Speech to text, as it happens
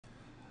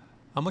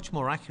A much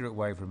more accurate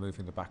way of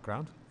removing the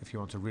background, if you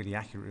want a really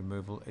accurate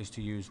removal, is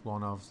to use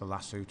one of the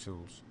lasso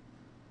tools.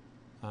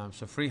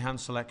 So freehand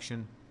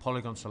selection,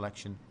 polygon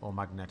selection, or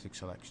magnetic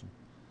selection.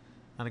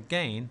 And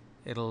again,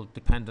 it'll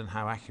depend on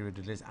how accurate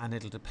it is, and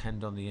it'll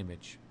depend on the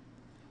image.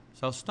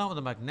 So I'll start with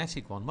the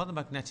magnetic one. What the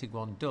magnetic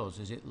one does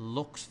is it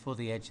looks for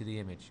the edge of the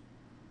image.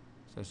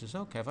 So it says,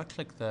 okay, if I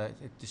click there,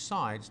 it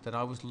decides that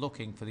I was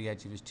looking for the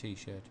edge of his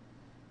t-shirt.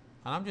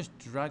 And I'm just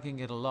dragging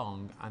it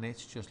along, and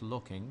it's just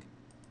looking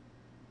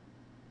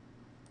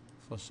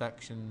for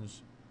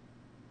sections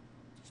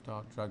to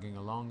start dragging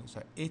along.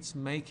 So it's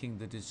making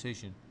the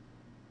decision.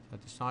 So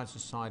it decides the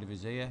side of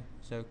his ear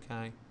is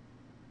okay.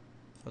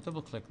 So I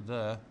double click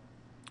there.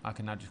 I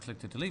can now just click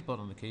the delete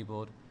button on the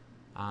keyboard,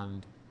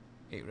 and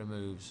it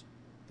removes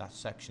that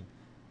section.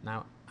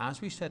 Now,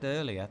 as we said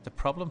earlier, the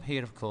problem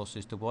here, of course,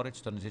 is that what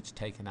it's done is it's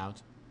taken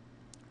out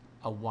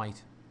a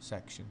white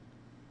section.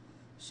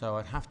 So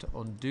I'd have to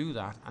undo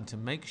that, and to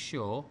make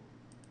sure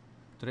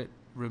that it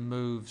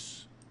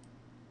removes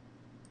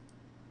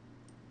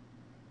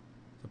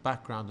the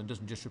background and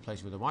doesn't just replace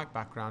it with a white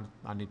background,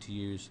 I need to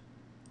use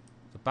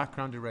the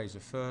background eraser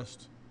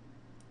first,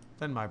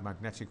 then my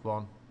magnetic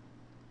one.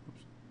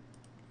 Oops,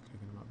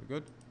 clicking might be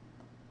good.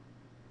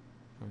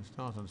 And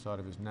start on the side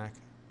of his neck,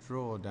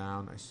 draw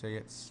down. I see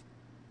it's.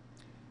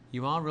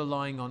 You are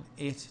relying on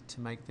it to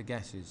make the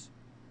guesses.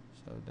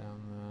 So down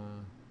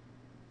there,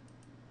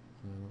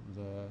 and then up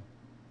there,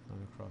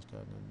 and across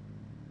there, and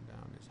then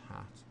down his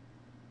hat.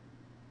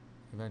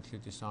 Eventually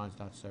it decides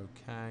that's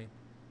okay.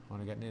 I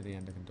want to get near the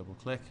end, I can double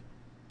click.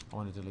 I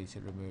want to delete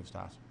it, removes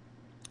that.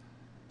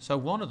 So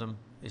one of them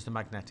is the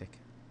magnetic.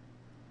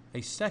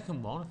 A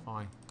second one, if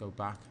I go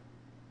back,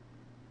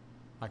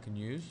 I can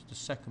use. The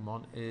second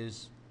one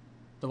is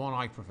the one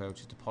I prefer, which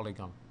is the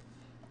polygon.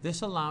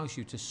 This allows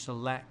you to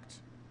select,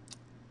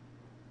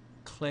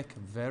 click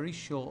very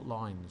short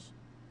lines.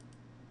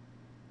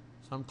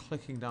 So I'm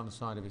clicking down the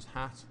side of his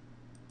hat.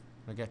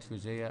 When I get to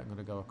his ear, I'm going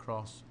to go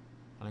across,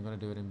 and I'm going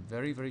to do it in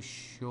very, very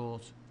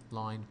short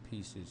line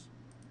pieces.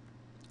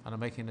 And I'm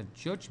making a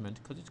judgment,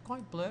 because it's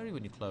quite blurry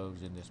when you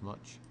close in this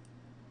much,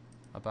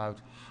 about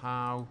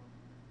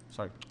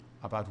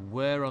about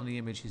where on the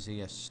image his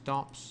ear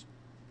stops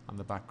and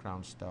the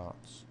background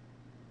starts.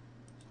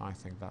 So I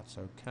think that's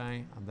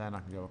okay, and then I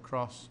can go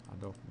across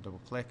and double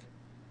click,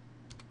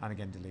 and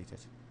again delete it.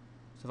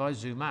 So if I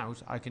zoom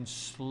out, I can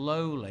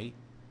slowly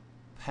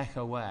peck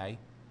away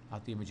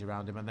at the image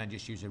around him, and then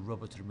just use a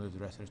rubber to remove the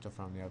rest of the stuff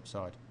around the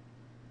outside.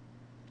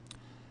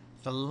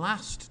 The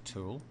last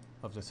tool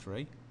of the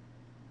three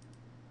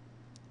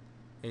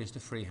is the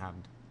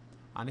freehand.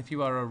 And if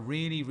you are a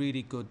really,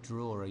 really good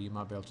drawer, you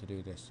might be able to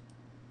do this,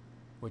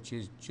 which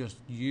is just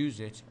use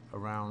it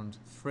around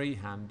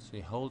freehand. So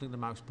you're holding the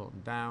mouse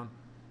button down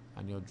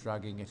and you're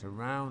dragging it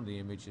around the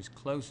image as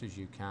close as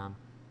you can.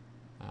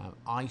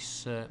 I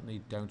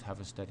certainly don't have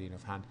a steady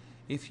enough hand.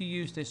 If you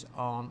use this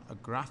on a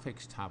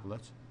graphics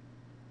tablet,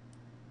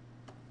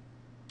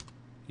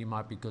 you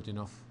might be good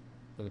enough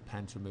with a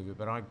pen to remove it,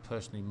 but I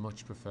personally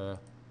much prefer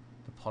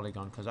the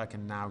polygon, because I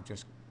can now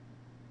just,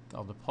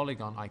 on the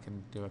polygon, I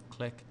can do a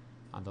click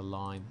and a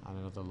line and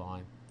another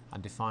line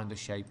and define the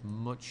shape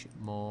much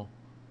more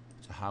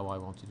to how I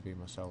want it to be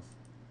myself.